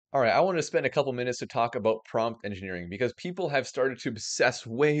All right, I want to spend a couple minutes to talk about prompt engineering because people have started to obsess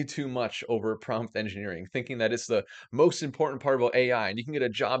way too much over prompt engineering, thinking that it's the most important part about AI, and you can get a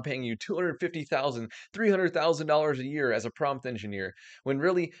job paying you $250,000, $300,000 a year as a prompt engineer. When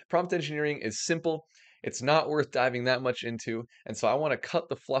really, prompt engineering is simple. It's not worth diving that much into. And so I want to cut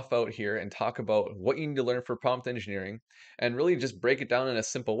the fluff out here and talk about what you need to learn for prompt engineering and really just break it down in a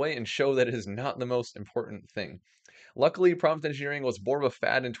simple way and show that it is not the most important thing. Luckily, prompt engineering was more of a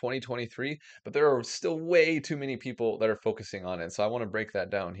fad in 2023, but there are still way too many people that are focusing on it. So I want to break that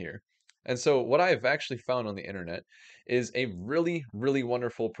down here. And so, what I've actually found on the internet is a really, really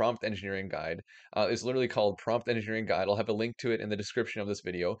wonderful prompt engineering guide. It's literally called Prompt Engineering Guide. I'll have a link to it in the description of this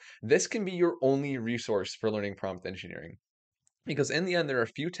video. This can be your only resource for learning prompt engineering. Because in the end, there are a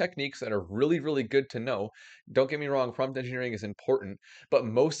few techniques that are really, really good to know. Don't get me wrong, prompt engineering is important, but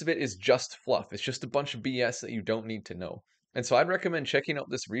most of it is just fluff. It's just a bunch of BS that you don't need to know. And so I'd recommend checking out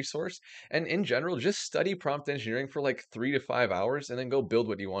this resource. And in general, just study prompt engineering for like 3 to 5 hours and then go build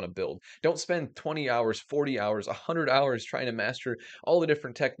what you want to build. Don't spend 20 hours, 40 hours, 100 hours trying to master all the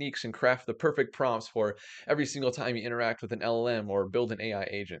different techniques and craft the perfect prompts for every single time you interact with an LLM or build an AI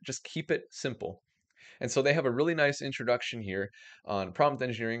agent. Just keep it simple. And so they have a really nice introduction here on prompt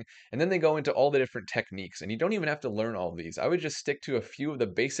engineering, and then they go into all the different techniques. And you don't even have to learn all of these. I would just stick to a few of the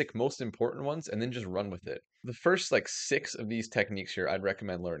basic, most important ones, and then just run with it. The first like six of these techniques here, I'd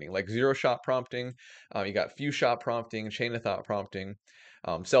recommend learning, like zero shot prompting. You got few shot prompting, chain of thought prompting,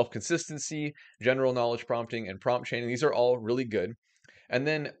 self consistency, general knowledge prompting, and prompt chaining. These are all really good. And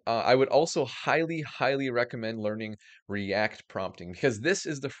then I would also highly, highly recommend learning React prompting because this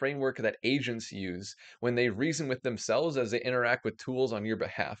is the framework that agents use when they reason with themselves as they interact with tools on your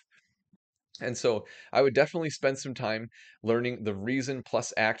behalf. And so I would definitely spend some time learning the reason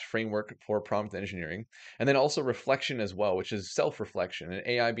plus act framework for prompt engineering, and then also reflection as well, which is self-reflection and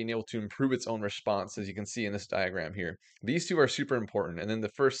AI being able to improve its own response, as you can see in this diagram here. These two are super important. And then the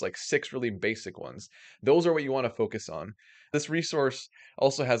first like six really basic ones, those are what you want to focus on. This resource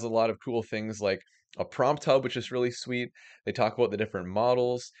also has a lot of cool things like a prompt hub, which is really sweet. They talk about the different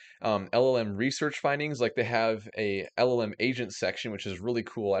models, LLM research findings. Like they have a LLM agent section, which is really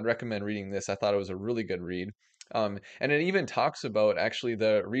cool. I'd recommend reading this. I thought it was a really good read. And it even talks about actually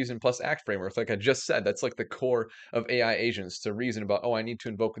the reason plus act framework. Like I just said, that's like the core of AI agents to reason about, oh, I need to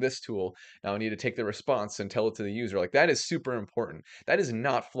invoke this tool. Now I need to take the response and tell it to the user. Like that is super important. That is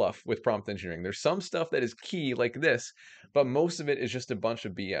not fluff with prompt engineering. There's some stuff that is key like this, but most of it is just a bunch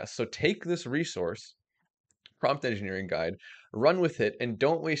of BS. So take this resource, prompt engineering guide, run with it, and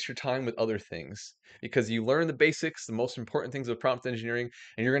don't waste your time with other things because you learn the basics, the most important things of prompt engineering,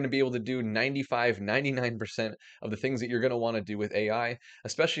 and you're going to be able to do 95, 99% of the things that you're going to want to do with AI,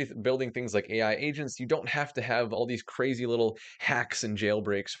 especially building things like AI agents. You don't have to have all these crazy little hacks and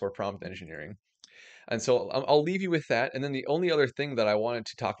jailbreaks for prompt engineering. And so I'll leave you with that. And then the only other thing that I wanted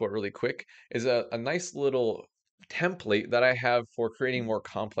to talk about really quick is a nice little template that I have for creating more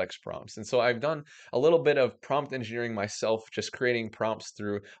complex prompts. And so I've done a little bit of prompt engineering myself, just creating prompts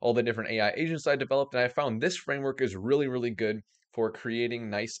through all the different AI agents I developed. And I found this framework is really, really good for creating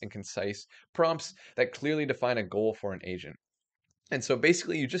nice and concise prompts that clearly define a goal for an agent. And so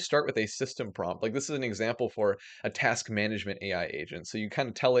basically, you just start with a system prompt. Like this is an example for a task management AI agent. So you kind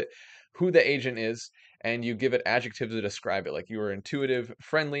of tell it who the agent is and you give it adjectives to describe it. Like you are intuitive,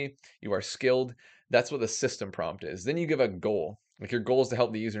 friendly, you are skilled. That's what the system prompt is. Then you give a goal. Like your goal is to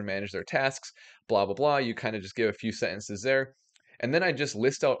help the user manage their tasks, blah, blah, blah. You kind of just give a few sentences there. And then I just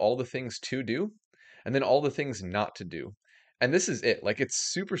list out all the things to do and then all the things not to do. And this is it. Like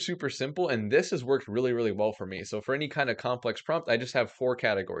it's super, super simple. And this has worked really, really well for me. So for any kind of complex prompt, I just have four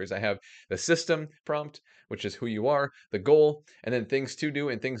categories. I have the system prompt, which is who you are, the goal, and then things to do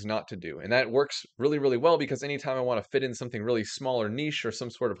and things not to do. And that works really, really well because anytime I want to fit in something really small or niche or some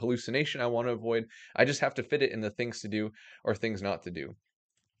sort of hallucination I want to avoid, I just have to fit it in the things to do or things not to do.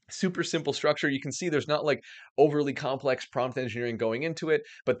 Super simple structure. You can see there's not like overly complex prompt engineering going into it,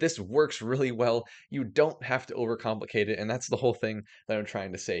 but this works really well. You don't have to overcomplicate it. And that's the whole thing that I'm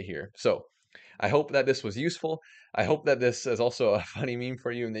trying to say here. So I hope that this was useful. I hope that this is also a funny meme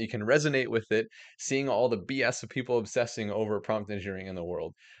for you and that you can resonate with it, seeing all the BS of people obsessing over prompt engineering in the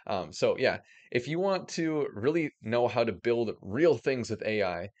world. So, yeah, if you want to really know how to build real things with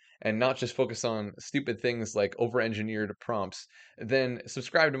AI and not just focus on stupid things like over engineered prompts, then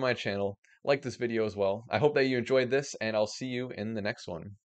subscribe to my channel, like this video as well. I hope that you enjoyed this, and I'll see you in the next one.